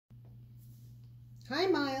Hi,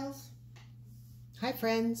 Miles. Hi,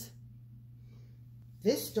 friends.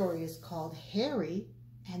 This story is called Harry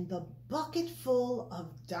and the Bucketful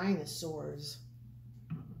of Dinosaurs.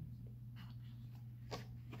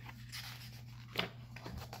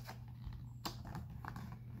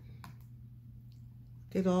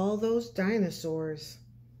 Look at all those dinosaurs.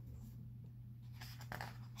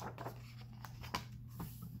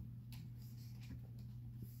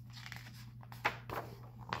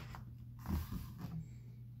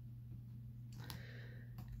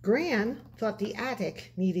 Gran thought the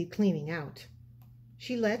attic needed cleaning out.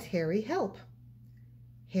 She let Harry help.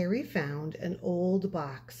 Harry found an old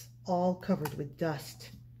box all covered with dust.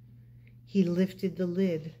 He lifted the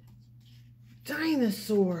lid.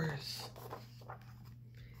 Dinosaurs!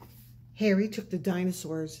 Harry took the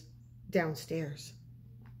dinosaurs downstairs.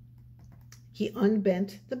 He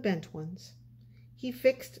unbent the bent ones. He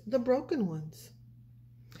fixed the broken ones.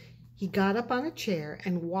 He got up on a chair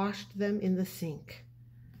and washed them in the sink.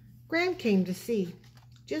 Gran came to see.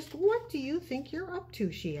 "Just what do you think you're up to?"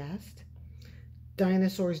 she asked.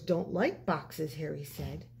 "Dinosaurs don't like boxes," Harry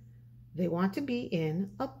said. "They want to be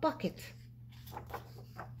in a bucket."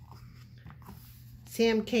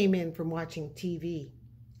 Sam came in from watching TV.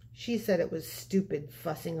 She said it was stupid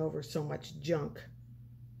fussing over so much junk.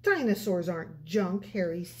 "Dinosaurs aren't junk,"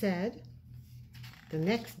 Harry said. The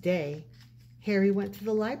next day, Harry went to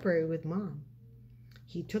the library with Mom.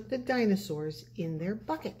 He took the dinosaurs in their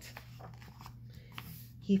bucket.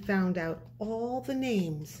 He found out all the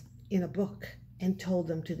names in a book and told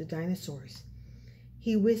them to the dinosaurs.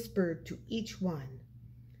 He whispered to each one,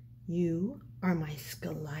 "You are my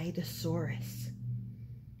Scelidosaurus.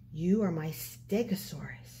 You are my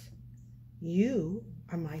Stegosaurus. You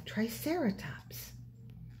are my Triceratops."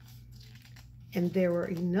 And there were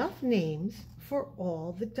enough names for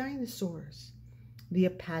all the dinosaurs: the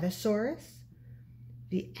Apatosaurus,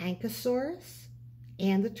 the Ankylosaurus,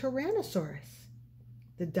 and the Tyrannosaurus.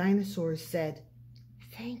 The dinosaurs said,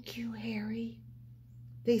 "Thank you, Harry."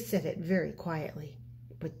 They said it very quietly,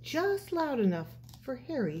 but just loud enough for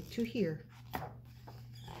Harry to hear.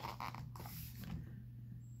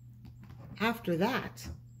 After that,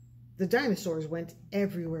 the dinosaurs went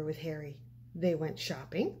everywhere with Harry. They went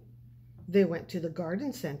shopping. They went to the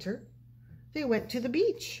garden center. They went to the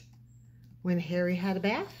beach. When Harry had a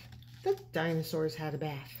bath, the dinosaurs had a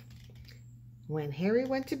bath. When Harry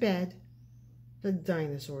went to bed, the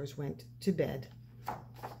dinosaurs went to bed.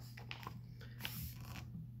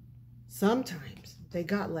 Sometimes they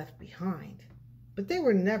got left behind, but they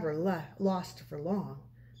were never lost for long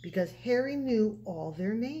because Harry knew all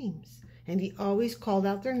their names, and he always called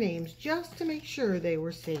out their names just to make sure they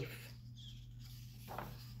were safe.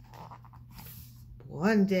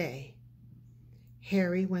 One day,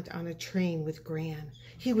 Harry went on a train with Gran.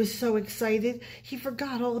 He was so excited, he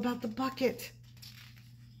forgot all about the bucket.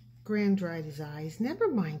 Gran dried his eyes. "Never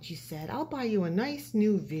mind," she said. "I'll buy you a nice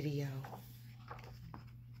new video."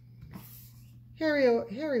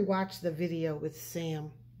 Harry watched the video with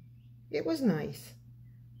Sam. It was nice,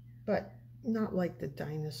 but not like the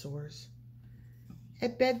dinosaurs.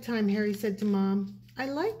 At bedtime, Harry said to Mom, "I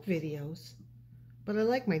like videos, but I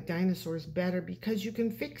like my dinosaurs better because you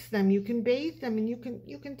can fix them, you can bathe them, and you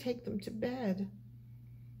can take them to bed.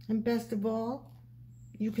 And best of all,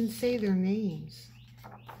 you can say their names."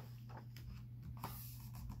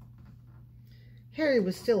 Harry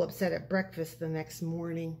was still upset at breakfast the next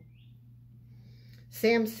morning.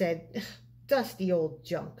 Sam said, "Dusty old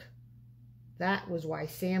junk." That was why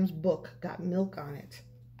Sam's book got milk on it.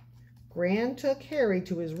 Gran took Harry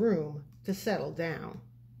to his room to settle down.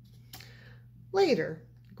 Later,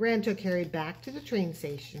 Gran took Harry back to the train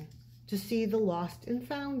station to see the lost and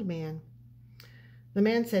found man. The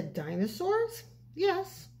man said, "Dinosaurs?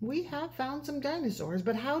 Yes, we have found some dinosaurs,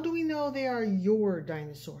 but how do we know they are your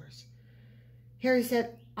dinosaurs?" Harry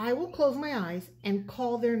said, "I will close my eyes and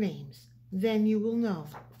call their names. Then you will know."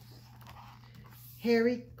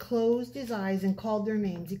 Harry closed his eyes and called their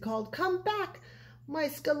names. He called, "Come back, my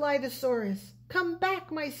Scelidosaurus. Come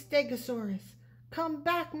back, my Stegosaurus. Come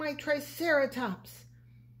back, my Triceratops."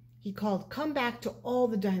 He called, "Come back to all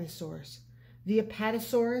the dinosaurs, the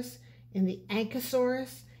Apatosaurus and the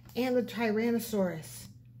Ankylosaurus and the Tyrannosaurus,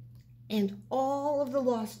 and all of the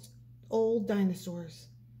lost old dinosaurs."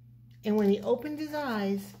 And when he opened his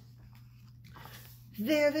eyes,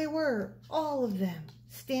 there they were, all of them,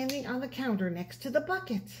 standing on the counter next to the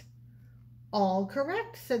bucket. "All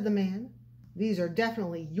correct," said the man. "These are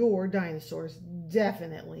definitely your dinosaurs,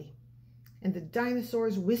 definitely." And the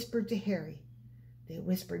dinosaurs whispered to Harry. They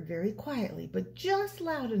whispered very quietly, but just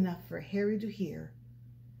loud enough for Harry to hear.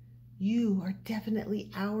 "You are definitely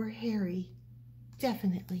our Harry,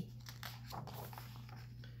 definitely.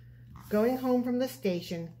 Going home from the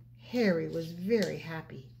station, Harry was very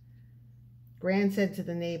happy. Gran said to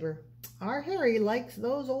the neighbor, "Our Harry likes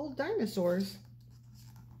those old dinosaurs."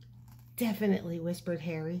 "Definitely," whispered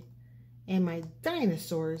Harry, "and my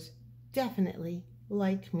dinosaurs definitely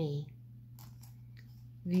like me."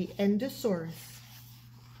 The Endosaurus.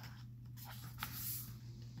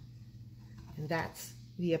 And that's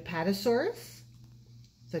the Apatosaurus,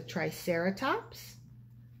 the Triceratops,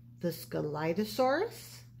 the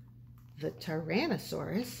Scelidosaurus, the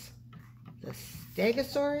Tyrannosaurus, the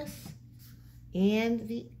Stegosaurus, and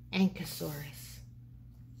the Ankylosaurus.